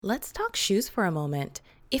Let's talk shoes for a moment.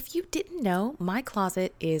 If you didn't know, my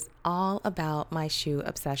closet is all about my shoe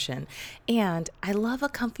obsession. And I love a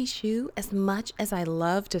comfy shoe as much as I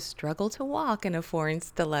love to struggle to walk in a foreign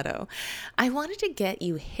stiletto. I wanted to get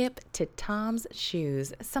you hip to Tom's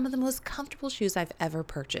shoes, some of the most comfortable shoes I've ever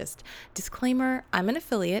purchased. Disclaimer, I'm an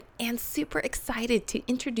affiliate and super excited to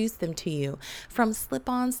introduce them to you. From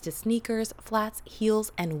slip-ons to sneakers, flats,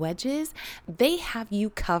 heels, and wedges, they have you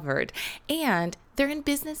covered. And they're in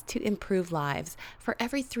business to improve lives. For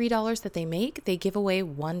every $3 that they make, they give away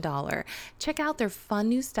 $1. Check out their fun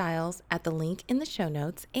new styles at the link in the show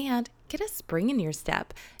notes and get a spring in your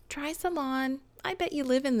step. Try some on. I bet you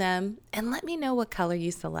live in them. And let me know what color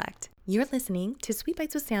you select. You're listening to Sweet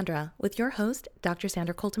Bites with Sandra with your host, Dr.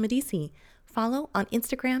 Sandra Colton-Medici. Follow on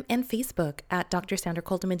Instagram and Facebook at Dr. Sandra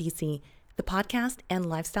Colton-Medici. The podcast and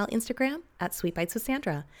lifestyle Instagram at Sweet Bites with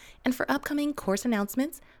Sandra. And for upcoming course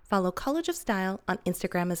announcements, follow College of Style on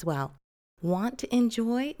Instagram as well. Want to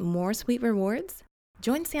enjoy more sweet rewards?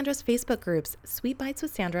 Join Sandra's Facebook groups Sweet Bites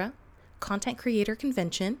with Sandra, Content Creator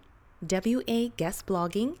Convention, WA Guest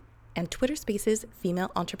Blogging, and Twitter Spaces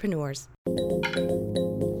Female Entrepreneurs.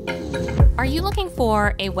 Are you looking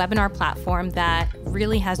for a webinar platform that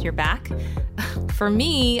really has your back? For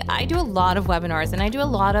me, I do a lot of webinars and I do a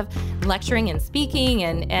lot of lecturing and speaking,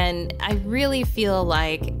 and I really feel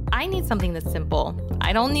like I need something that's simple.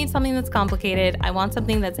 I don't need something that's complicated. I want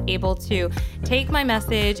something that's able to take my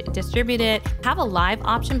message, distribute it, have a live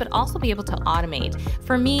option, but also be able to automate.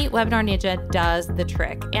 For me, Webinar Ninja does the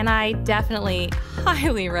trick, and I definitely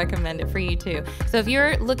highly recommend it for you too. So if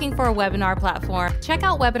you're looking for a webinar platform, check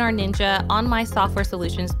out Webinar Ninja on my software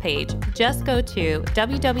solutions page. Just go to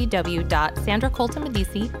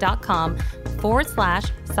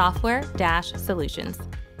www.sandracoltonmedici.com/software-solutions.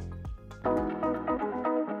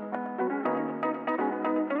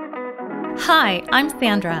 Hi, I'm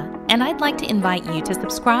Sandra, and I'd like to invite you to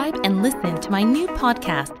subscribe and listen to my new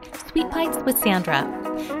podcast, Sweet Bites with Sandra.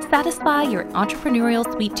 Satisfy your entrepreneurial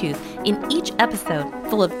sweet tooth in each episode,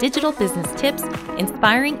 full of digital business tips,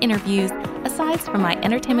 inspiring interviews, asides from my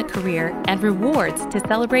entertainment career, and rewards to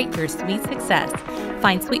celebrate your sweet success.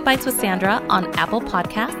 Find Sweet Bites with Sandra on Apple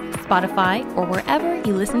Podcasts, Spotify, or wherever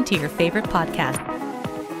you listen to your favorite podcasts.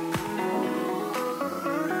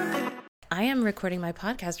 I am recording my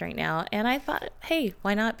podcast right now, and I thought, hey,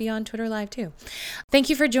 why not be on Twitter Live too? Thank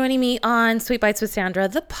you for joining me on Sweet Bites with Sandra,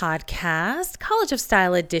 the podcast, College of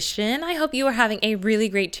Style edition. I hope you are having a really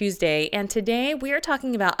great Tuesday, and today we are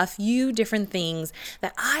talking about a few different things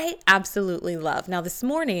that I absolutely love. Now, this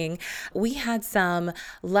morning, we had some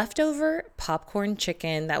leftover popcorn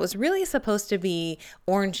chicken that was really supposed to be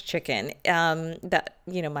orange chicken that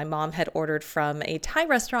my mom had ordered from a Thai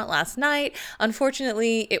restaurant last night.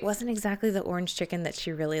 Unfortunately, it wasn't exactly the orange chicken that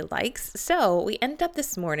she really likes. So we ended up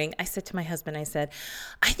this morning, I said to my husband, I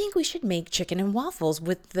think we should make chicken and waffles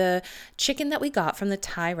with the chicken that we got from the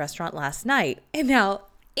Thai restaurant last night. And now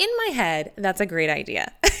in my head, that's a great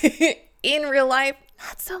idea. In real life,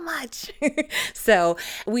 not so much. So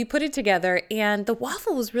we put it together and the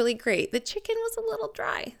waffle was really great. The chicken was a little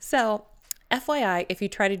dry. So FYI, if you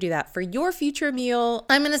try to do that for your future meal,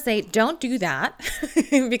 I'm going to say don't do that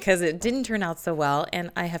because it didn't turn out so well.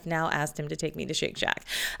 And I have now asked him to take me to Shake Shack.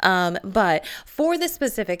 But for this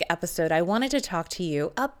specific episode, I wanted to talk to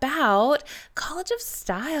you about College of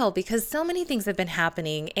Style because so many things have been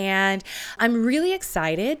happening. And I'm really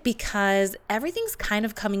excited because everything's kind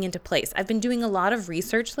of coming into place. I've been doing a lot of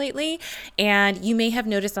research lately, and you may have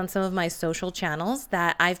noticed on some of my social channels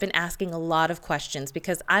that I've been asking a lot of questions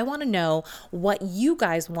because I want to know what you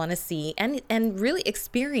guys want to see and really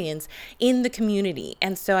experience in the community.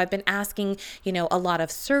 And so I've been asking, a lot of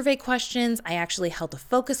survey questions. I actually held a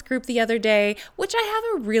focus group the other day, which I have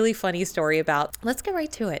a really funny story about. Let's get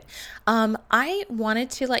right to it. I wanted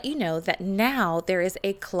to let you know that now there is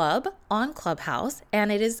a club on Clubhouse,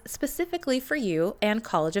 and it is specifically for you and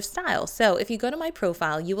College of Style. So if you go to my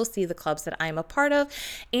profile, you will see the clubs that I'm a part of,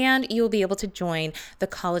 and you will be able to join the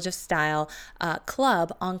College of Style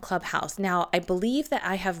club on Clubhouse. Now, I believe that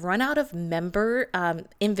I have run out of member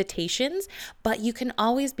invitations, but you can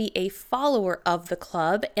always be a follower of the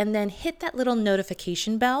club and then hit that little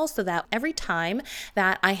notification bell so that every time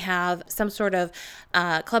that I have some sort of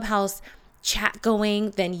Clubhouse chat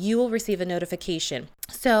going, then you will receive a notification.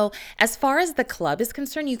 So as far as the club is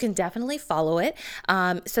concerned, you can definitely follow it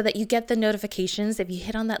so that you get the notifications. If you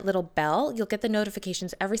hit on that little bell, you'll get the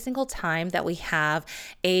notifications every single time that we have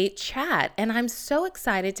a chat. And I'm so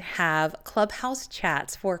excited to have Clubhouse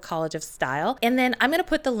chats for College of Style. And then I'm going to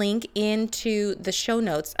put the link into the show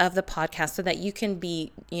notes of the podcast so that you can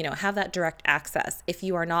have that direct access. If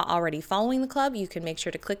you are not already following the club, you can make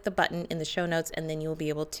sure to click the button in the show notes, and then you'll be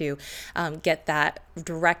able to get that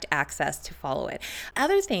direct access to follow it.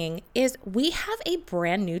 Other thing is we have a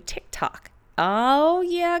brand new TikTok. Oh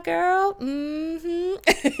yeah, girl.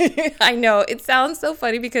 I know it sounds so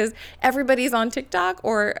funny because everybody's on TikTok,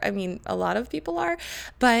 or a lot of people are,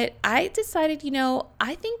 but I decided,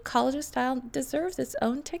 I think College of Style deserves its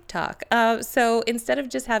own TikTok. So instead of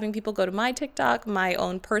just having people go to my TikTok, my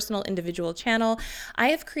own personal individual channel, I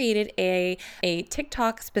have created a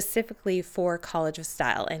TikTok specifically for College of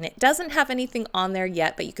Style, and it doesn't have anything on there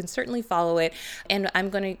yet, but you can certainly follow it. And I'm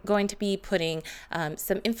going to be putting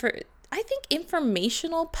some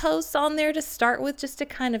informational posts on there to start with, just to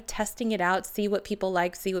kind of testing it out, see what people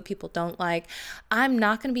like, see what people don't like. I'm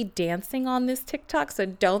not going to be dancing on this TikTok, so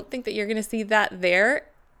don't think that you're going to see that there.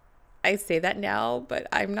 I say that now, but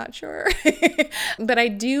I'm not sure. But I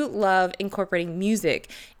do love incorporating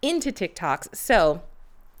music into TikToks, so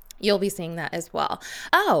you'll be seeing that as well.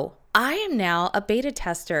 Oh, I am now a beta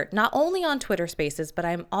tester, not only on Twitter Spaces, but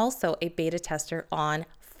I'm also a beta tester on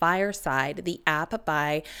Fireside, the app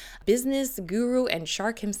by business guru and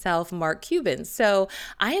shark himself, Mark Cuban. So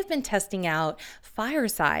I have been testing out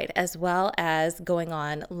Fireside as well as going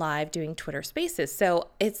on live doing Twitter Spaces.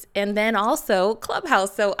 And then also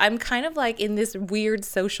Clubhouse. So I'm kind of like in this weird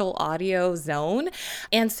social audio zone.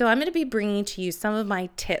 And so I'm going to be bringing to you some of my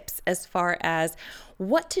tips as far as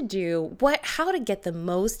what to do, how to get the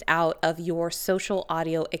most out of your social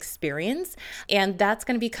audio experience. And that's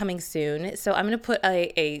going to be coming soon. So I'm going to put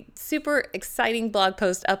a super exciting blog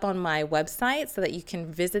post up on my website so that you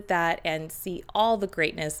can visit that and see all the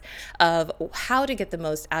greatness of how to get the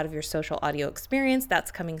most out of your social audio experience. That's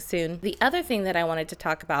coming soon. The other thing that I wanted to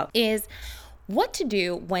talk about is what to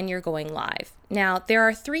do when you're going live. Now, there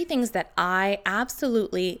are 3 things that I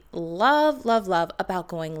absolutely love about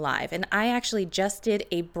going live. And I actually just did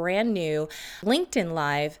a brand new LinkedIn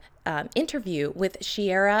Live interview with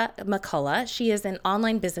Shiera McCullough. She is an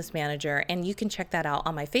online business manager, and you can check that out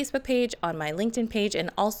on my Facebook page, on my LinkedIn page,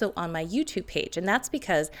 and also on my YouTube page. And that's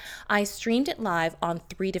because I streamed it live on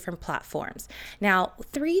 3 different platforms. Now,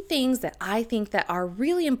 3 things that I think that are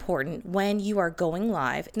really important when you are going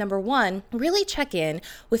live. Number 1, really check in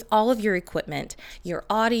with all of your equipment, your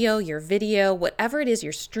audio, your video, whatever it is,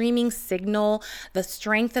 your streaming signal, the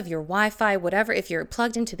strength of your Wi-Fi, whatever, if you're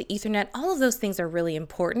plugged into the Ethernet, all of those things are really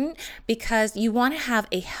important because you want to have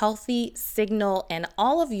a healthy signal and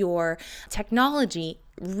all of your technology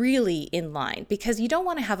really in line, because you don't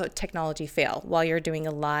want to have a technology fail while you're doing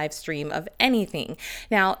a live stream of anything.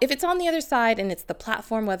 Now, if it's on the other side and it's the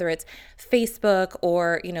platform, whether it's Facebook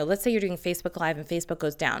or, let's say you're doing Facebook Live and Facebook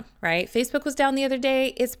goes down, right? Facebook was down the other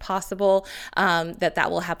day. It's possible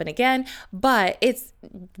that will happen again, but it's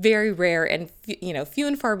very rare and, few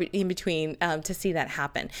and far in between to see that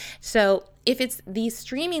happen. So if it's the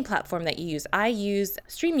streaming platform that you use, I use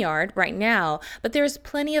StreamYard right now, but there's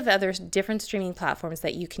plenty of other different streaming platforms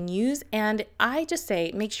that you can use. And I just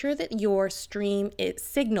say, make sure that your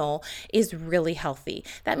signal is really healthy.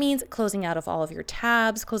 That means closing out of all of your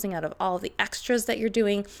tabs, closing out of all of the extras that you're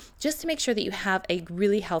doing, just to make sure that you have a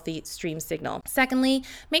really healthy stream signal. Secondly,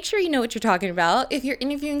 make sure you know what you're talking about. If you're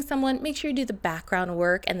interviewing someone, make sure you do the background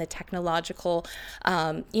work and the technological,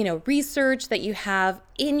 research that you have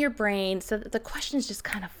in your brain so that the questions just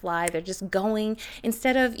kind of fly. They're just going,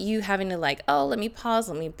 instead of you having to let me pause,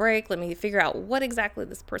 let me break, let me figure out what exactly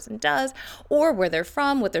this person does or where they're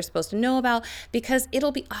from, what they're supposed to know about, because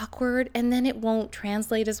it'll be awkward and then it won't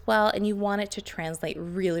translate as well, and you want it to translate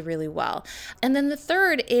really, really well. And then the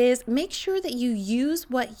third is make sure that you use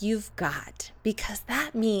what you've got, because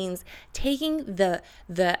that means taking the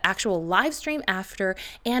actual live stream after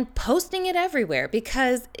and posting it everywhere,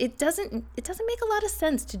 because it doesn't make a lot of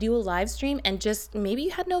sense to do a live stream and just maybe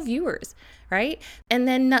you had no viewers, right? And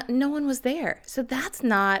then no one was there. So that's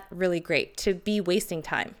not really great to be wasting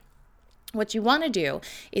time. What you want to do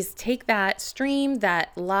is take that stream,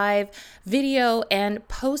 that live video, and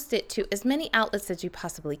post it to as many outlets as you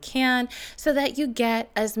possibly can so that you get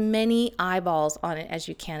as many eyeballs on it as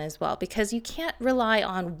you can as well, because you can't rely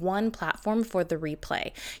on one platform for the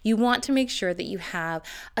replay. You want to make sure that you have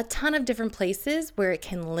a ton of different places where it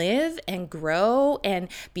can live and grow and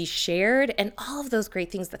be shared, and all of those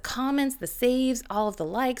great things, the comments, the saves, all of the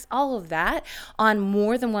likes, all of that on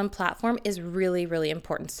more than one platform is really, really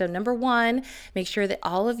important. So number one, make sure that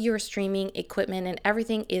all of your streaming equipment and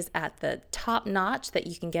everything is at the top notch that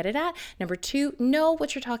you can get it at. Number two, know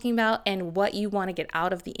what you're talking about and what you want to get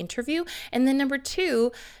out of the interview. And then number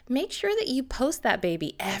two, make sure that you post that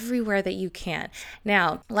baby everywhere that you can.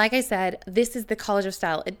 Now, like I said, this is the College of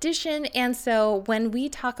Style edition. And so when we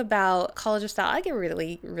talk about College of Style, I get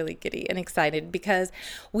really, really giddy and excited because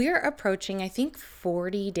we are approaching, I think,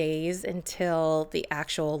 40 days until the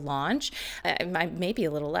actual launch. Maybe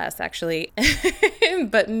a little less, actually.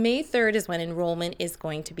 But May 3rd is when enrollment is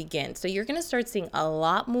going to begin. So you're going to start seeing a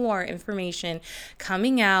lot more information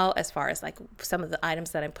coming out as far as like some of the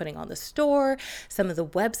items that I'm putting on the store, some of the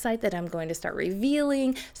website that I'm going to start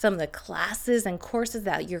revealing, some of the classes and courses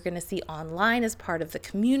that you're going to see online as part of the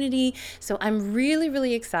community. So I'm really,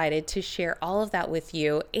 really excited to share all of that with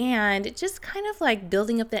you and just kind of like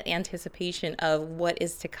building up that anticipation of what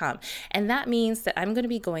is to come. And that means that I'm going to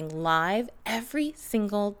be going live every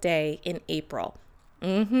single day in April.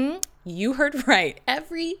 You heard right.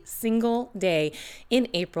 Every single day in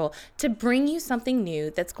April to bring you something new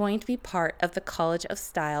that's going to be part of the College of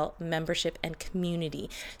Style membership and community.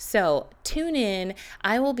 So tune in.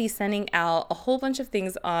 I will be sending out a whole bunch of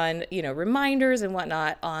things on, reminders and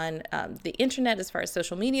whatnot on the internet as far as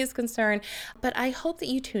social media is concerned. But I hope that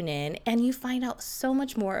you tune in and you find out so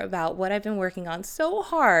much more about what I've been working on so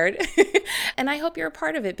hard. And I hope you're a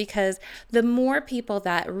part of it, because the more people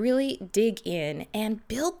that really dig in and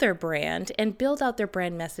build their brand and build out their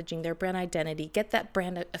brand messaging, their brand identity, get that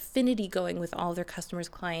brand affinity going with all their customers,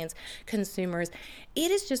 clients, consumers, it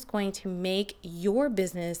is just going to make your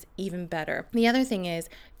business even better. The other thing is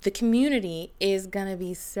the community is going to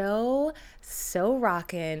be so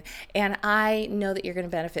rockin', and I know that you're going to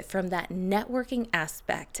benefit from that networking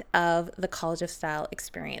aspect of the College of Style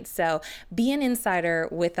experience. So be an insider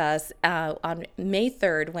with us on May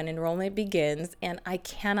 3rd when enrollment begins, and I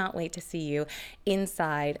cannot wait to see you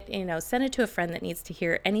inside. Send it to a friend that needs to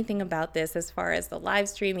hear anything about this as far as the live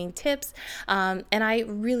streaming tips, and I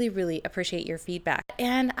really, really appreciate your feedback,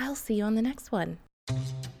 and I'll see you on the next one.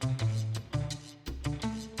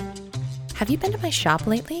 Have you been to my shop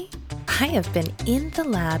lately? I have been in the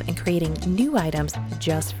lab and creating new items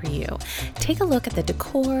just for you. Take a look at the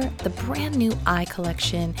decor, the brand new eye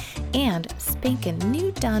collection, and spanking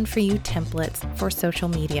new done for you templates for social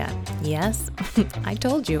media. Yes, I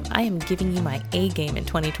told you I am giving you my A game in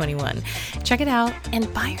 2021. Check it out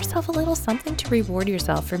and buy yourself a little something to reward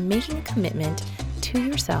yourself for making a commitment to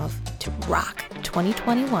yourself to rock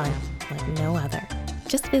 2021 like no other.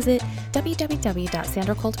 Just visit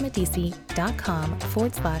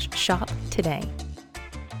www.sandracoltamedisi.com/shop today.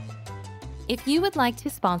 If you would like to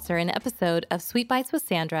sponsor an episode of Sweet Bites with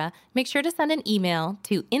Sandra, make sure to send an email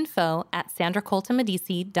to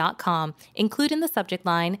info@sandracoltamedisi.com. Include in the subject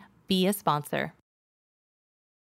line, "Be a sponsor."